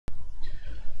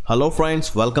Hello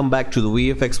friends, welcome back to the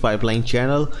VFX Pipeline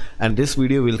channel, and this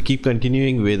video will keep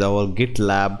continuing with our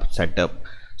GitLab setup.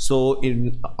 So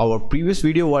in our previous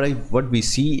video what we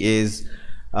see is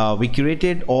we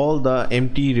created all the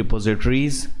empty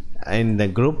repositories in the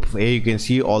group. Here you can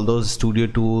see all those studio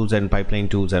tools and pipeline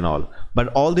tools and all, but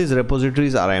all these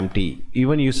repositories are empty.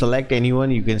 Even you select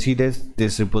anyone, you can see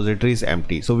this repository is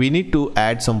empty. So we need to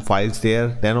add some files there,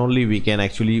 then only we can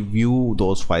actually view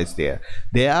those files there.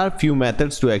 There are few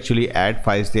methods to actually add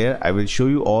files there. I will show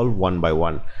you all one by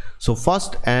one. So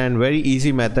first and very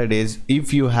easy method is,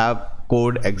 if you have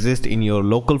code exist in your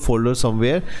local folder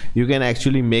somewhere, you can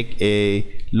actually make a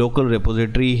local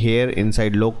repository here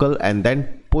inside local and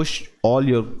then push all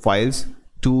your files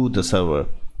to the server.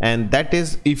 And that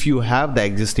is if you have the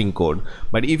existing code.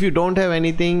 But if you don't have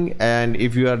anything, and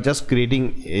if you are just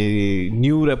creating a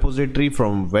new repository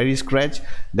from very scratch,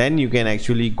 then you can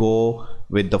actually go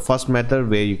with the first method,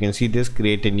 where you can see this,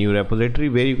 create a new repository,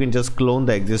 where you can just clone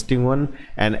the existing one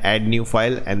and add new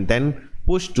file and then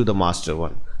push to the master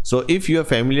one. So if you are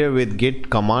familiar with Git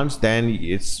commands, then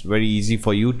it's very easy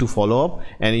for you to follow up.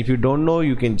 And if you don't know,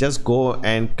 you can just go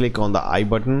and click on the I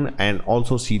button and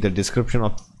also see the description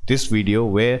of this video,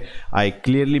 where I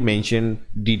clearly mention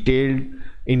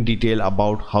in detail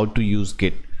about how to use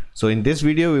Git. So in this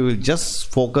video we will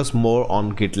just focus more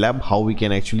on GitLab, how we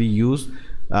can actually use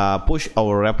push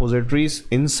our repositories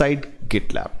inside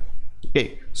GitLab.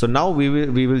 Okay, so now we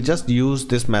will just use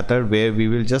this method where we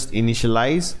will just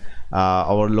initialize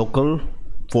our local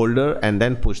folder and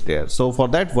then push there. So for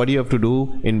that, what you have to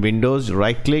do, in Windows,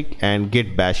 right click and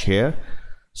git bash here.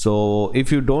 So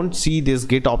if you don't see this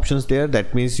git options there,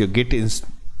 that means your git is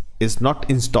not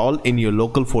installed in your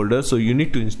local folder, so you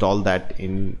need to install that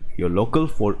in your local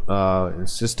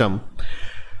system.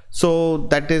 So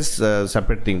that is a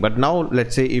separate thing. But now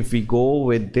let's say if we go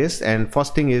with this, and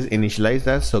first thing is initialize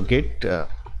that. So git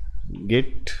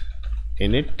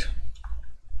init.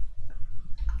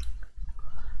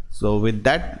 So with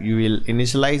that, you will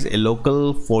initialize a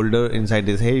local folder inside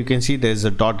this. Here you can see there is a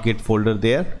 .git folder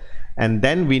there, and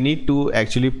then we need to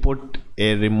actually put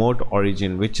a remote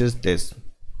origin, which is this.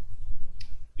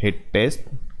 Hit paste.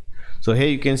 So here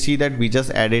you can see that we just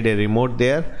added a remote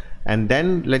there, and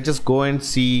then let's just go and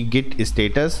see Git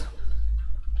status.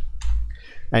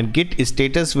 And Git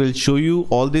status will show you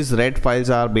all these red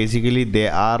files are basically, they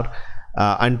are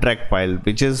untracked file,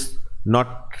 which is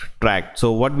not tracked.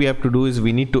 So what we have to do is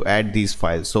we need to add these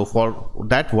files. So for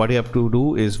that, what you have to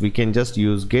do is we can just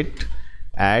use git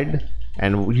add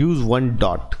and use one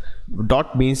dot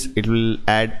means it will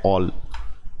add all.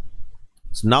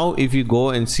 So now if you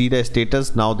go and see the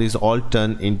status, now these all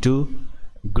turn into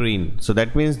green, so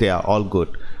that means they are all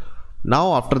good.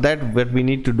 Now after that, what we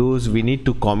need to do is we need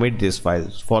to commit these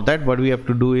files. For that, what we have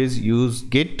to do is use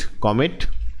git commit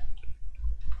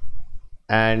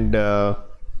and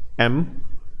M,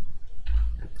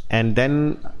 and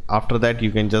then after that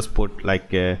you can just put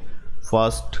like a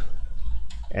first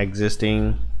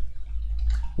existing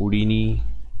Houdini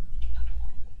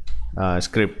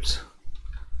scripts.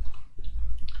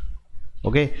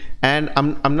 Okay, and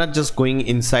I'm not just going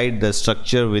inside the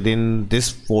structure within this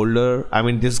folder. I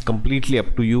mean, this is completely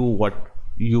up to you what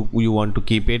you want to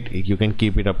keep it. You can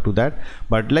keep it up to that,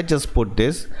 but let's just put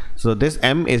this. So this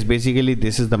M is basically,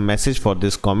 this is the message for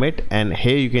this commit, and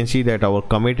here you can see that our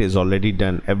commit is already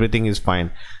done, everything is fine.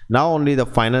 Now only the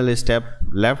final step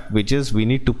left, which is we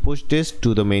need to push this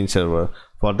to the main server.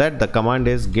 For that, the command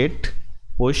is git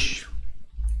push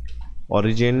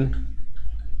origin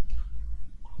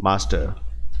master.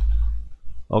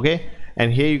 Okay,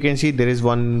 and here you can see there is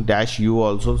one -u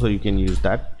also, so you can use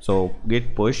that. So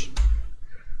git push.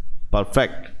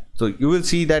 Perfect. So you will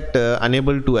see that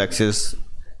unable to access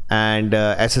and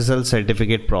SSL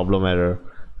certificate problem error,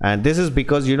 and this is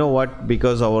because, you know what,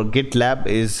 because our GitLab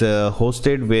is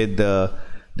hosted with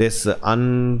this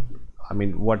I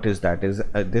mean, what is that, is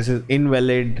this is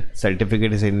invalid,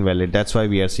 certificate is invalid, that's why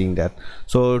we are seeing that.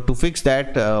 So to fix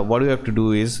that, what you have to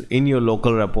do is, in your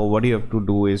local repo, what you have to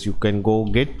do is you can go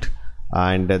git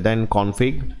and then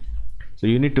config. So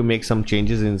you need to make some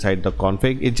changes inside the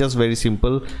config. It's just very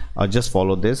simple. Just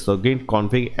follow this. So git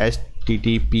config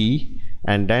http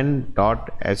and then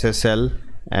 .ssl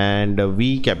and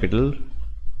v capital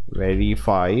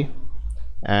verify,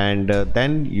 and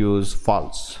then use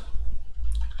false.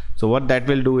 So what that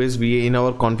will do is, we in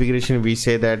our configuration we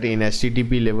say that in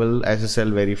http level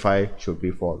SSL verify should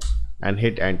be false, and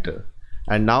hit enter.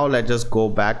 And now let's just go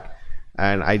back,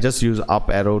 and I just use up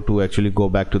arrow to actually go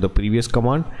back to the previous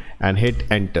command and hit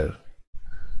enter.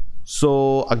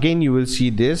 So again you will see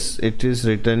this, it is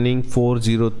returning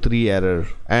 403 error,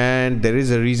 and there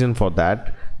is a reason for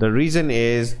that. The reason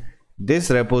is this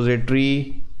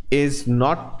repository is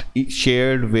not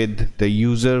shared with the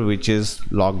user which is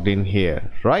logged in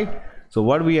here, right? So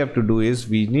what we have to do is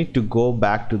we need to go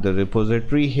back to the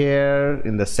repository here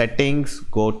in the settings,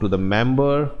 go to the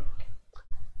member,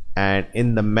 and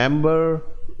in the member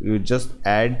you just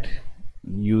add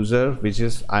user, which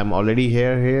is I'm already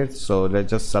here. So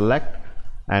let's just select,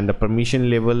 and the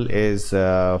permission level is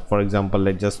for example,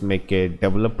 let's just make a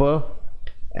developer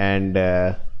and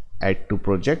add to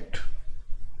project.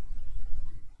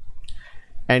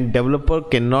 And developer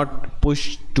cannot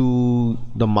push to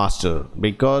the master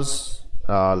because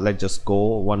let's just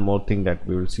go one more thing that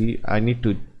we will see. I need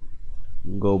to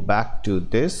go back to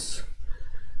this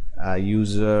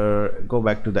user, go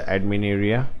back to the admin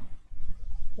area.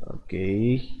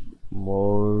 Okay,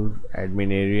 more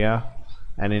admin area,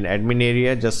 and in admin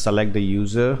area just select the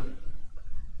user.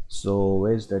 So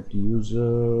where's that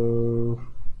user?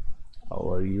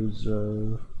 Our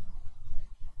user.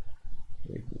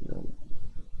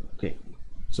 Okay,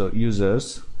 so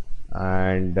users,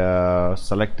 and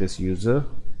select this user,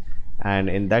 and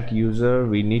in that user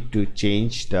we need to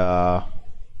change the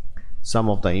some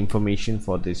of the information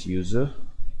for this user.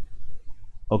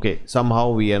 Okay,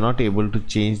 somehow we are not able to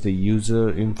change the user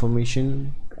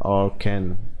information, or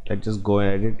can let's just go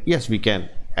and edit. Yes, we can.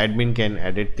 Admin can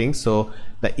edit things. So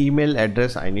the email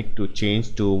address I need to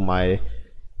change to my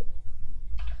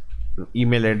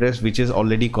email address which is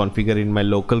already configured in my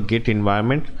local Git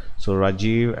environment. So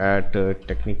Rajiv at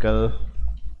technical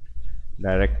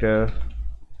director.in,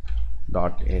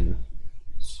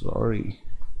 sorry,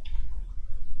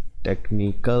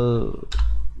 technical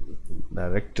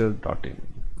director.in.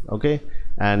 okay,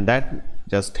 and that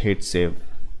just hit save.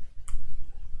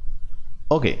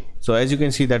 Okay, so as you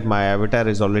can see that my avatar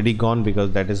is already gone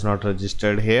because that is not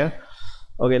registered here.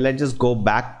 Okay, let's just go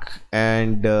back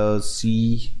and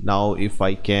see now if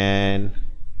I can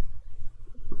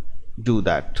do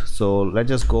that. So let's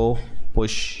just go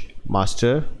push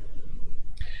master,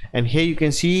 and here you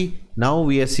can see now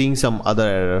we are seeing some other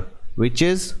error, which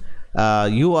is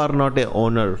you are not a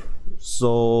owner.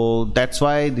 So that's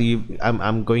why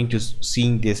I'm going to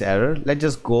seeing this error. Let's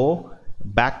just go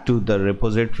back to the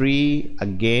repository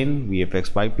again,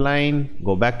 VFX pipeline,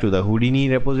 go back to the Houdini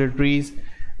repositories,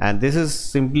 and this is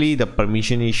simply the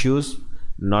permission issues,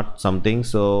 not something.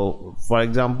 So for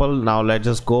example, now let's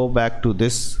just go back to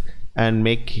this and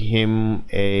make him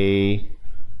a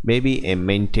maybe a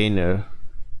maintainer.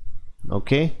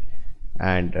 Okay,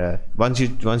 and once you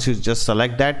just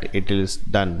select that, it is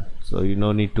done. So you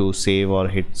no need to save or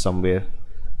hit somewhere.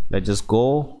 Let's just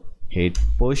go hit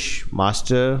push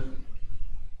master.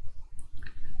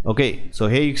 Okay, so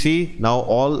here you see now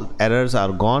all errors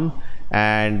are gone,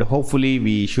 and hopefully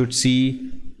we should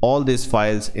see all these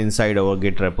files inside our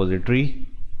Git repository.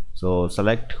 So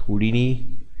select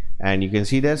Houdini, and you can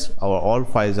see this our all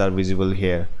files are visible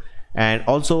here. And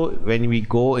also when we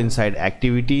go inside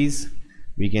activities,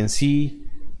 we can see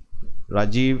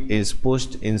Rajiv is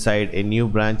pushed inside a new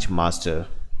branch master.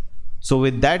 So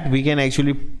with that we can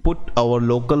actually put our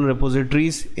local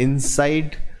repositories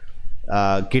inside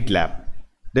GitLab.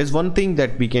 There's one thing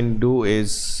that we can do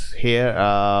is here,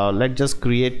 let's just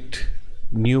create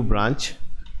new branch.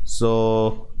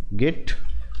 So git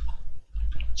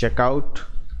checkout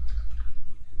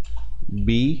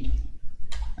B,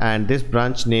 and this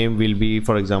branch name will be,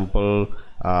 for example,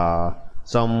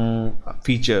 some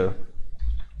feature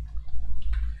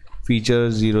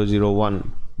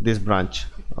 001, this branch.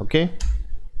 Okay,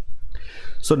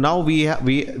 so now we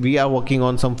are working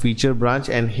on some feature branch,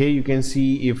 and here you can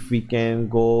see if we can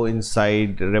go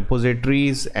inside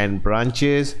repositories and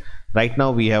branches. Right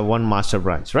now we have one master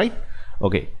branch, right?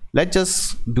 Okay, let's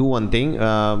just do one thing.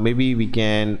 Maybe we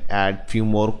can add few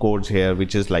more codes here,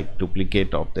 which is like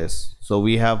duplicate of this. So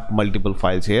we have multiple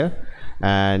files here,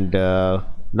 and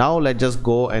now let's just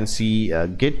go and see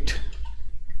Git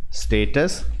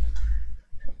Status.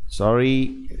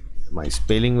 Sorry, my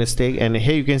spelling mistake. And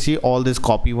here you can see all this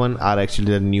copy one are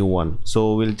actually the new one.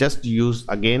 So we'll just use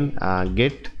again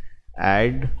Git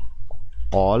Add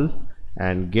all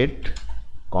and Git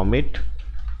Commit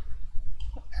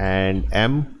and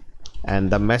M,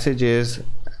 and the message is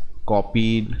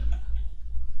copied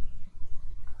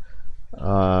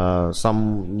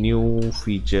some new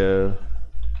feature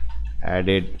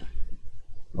added.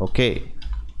 Okay,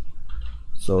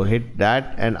 so hit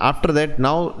that, and after that,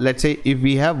 now let's say if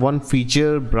we have one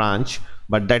feature branch,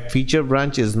 but that feature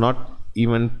branch is not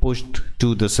even pushed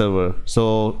to the server.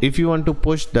 So if you want to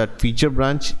push that feature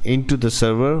branch into the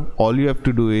server, all you have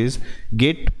to do is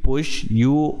git push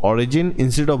u origin.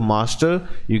 Instead of master,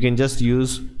 you can just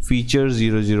use feature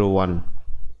 001.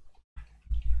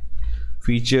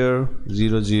 feature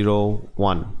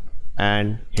 001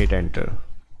 and hit enter.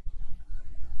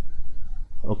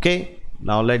 Okay,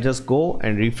 now let's just go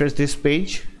and refresh this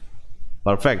page.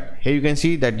 Perfect. Here you can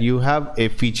see that you have a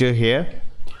feature here,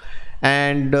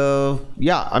 and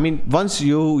yeah, I mean, once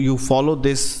you follow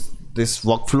this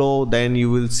workflow, then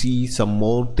you will see some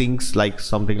more things, like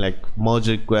something like merge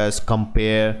request,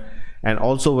 compare, and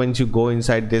also once you go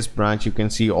inside this branch, you can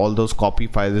see all those copy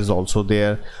files is also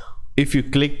there. If you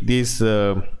click this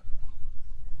I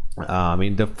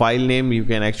mean the file name, you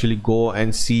can actually go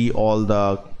and see all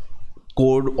the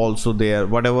code also there,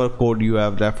 whatever code you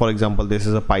have there. For example, this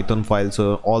is a Python file,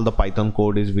 so all the Python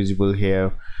code is visible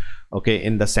here. Okay,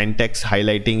 in the syntax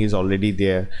highlighting is already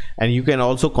there, and you can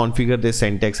also configure this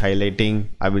syntax highlighting.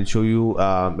 I will show you,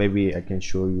 maybe I can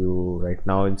show you right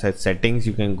now. Inside settings,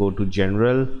 you can go to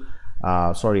general.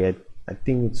 Sorry, I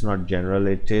think it's not general,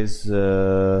 it is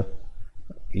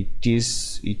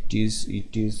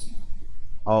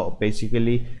oh,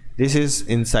 basically this is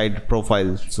inside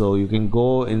profile. So you can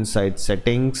go inside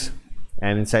settings,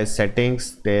 and inside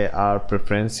settings there are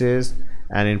preferences,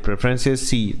 and in preferences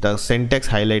see the syntax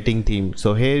highlighting theme.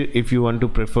 So here, if you want to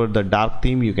prefer the dark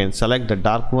theme, you can select the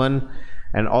dark one,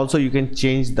 and also you can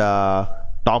change the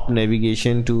top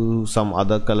navigation to some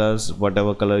other colors,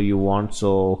 whatever color you want.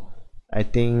 So I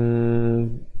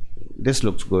think this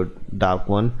looks good, dark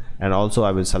one, and also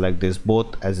I will select this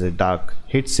both as a dark.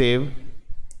 Hit save.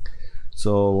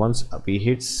 So once we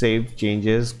hit save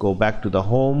changes, go back to the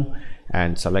home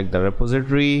and select the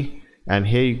repository, and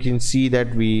here you can see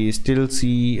that we still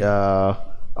see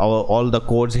all the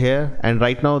codes here, and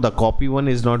right now the copy one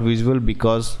is not visible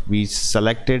because we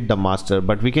selected the master,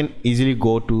 but we can easily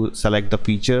go to select the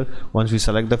feature. Once we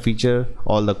select the feature,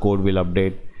 all the code will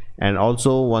update. And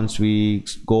also once we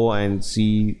go and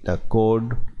see the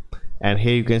code, and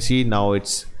here you can see now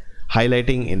it's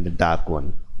highlighting in the dark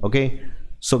one. Okay,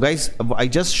 so guys, I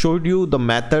just showed you the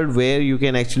method where you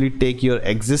can actually take your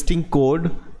existing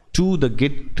code to the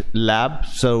GitLab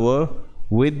server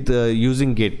with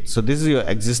using Git. So this is your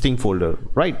existing folder,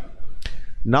 right?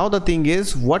 Now the thing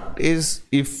is, what is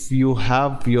if you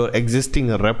have your existing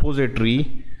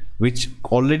repository which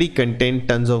already contain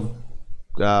tons of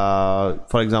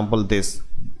for example,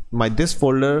 this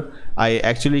folder I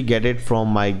actually get it from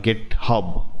my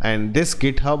GitHub, and this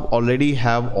GitHub already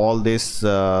have all this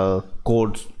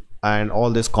codes and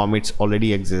all these commits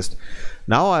already exist.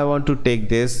 Now I want to take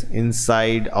this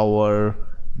inside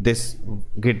this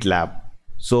GitLab.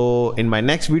 So in my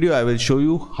next video I will show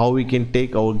you how we can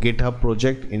take our GitHub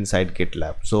project inside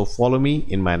GitLab. So follow me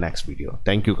in my next video.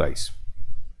 Thank you guys.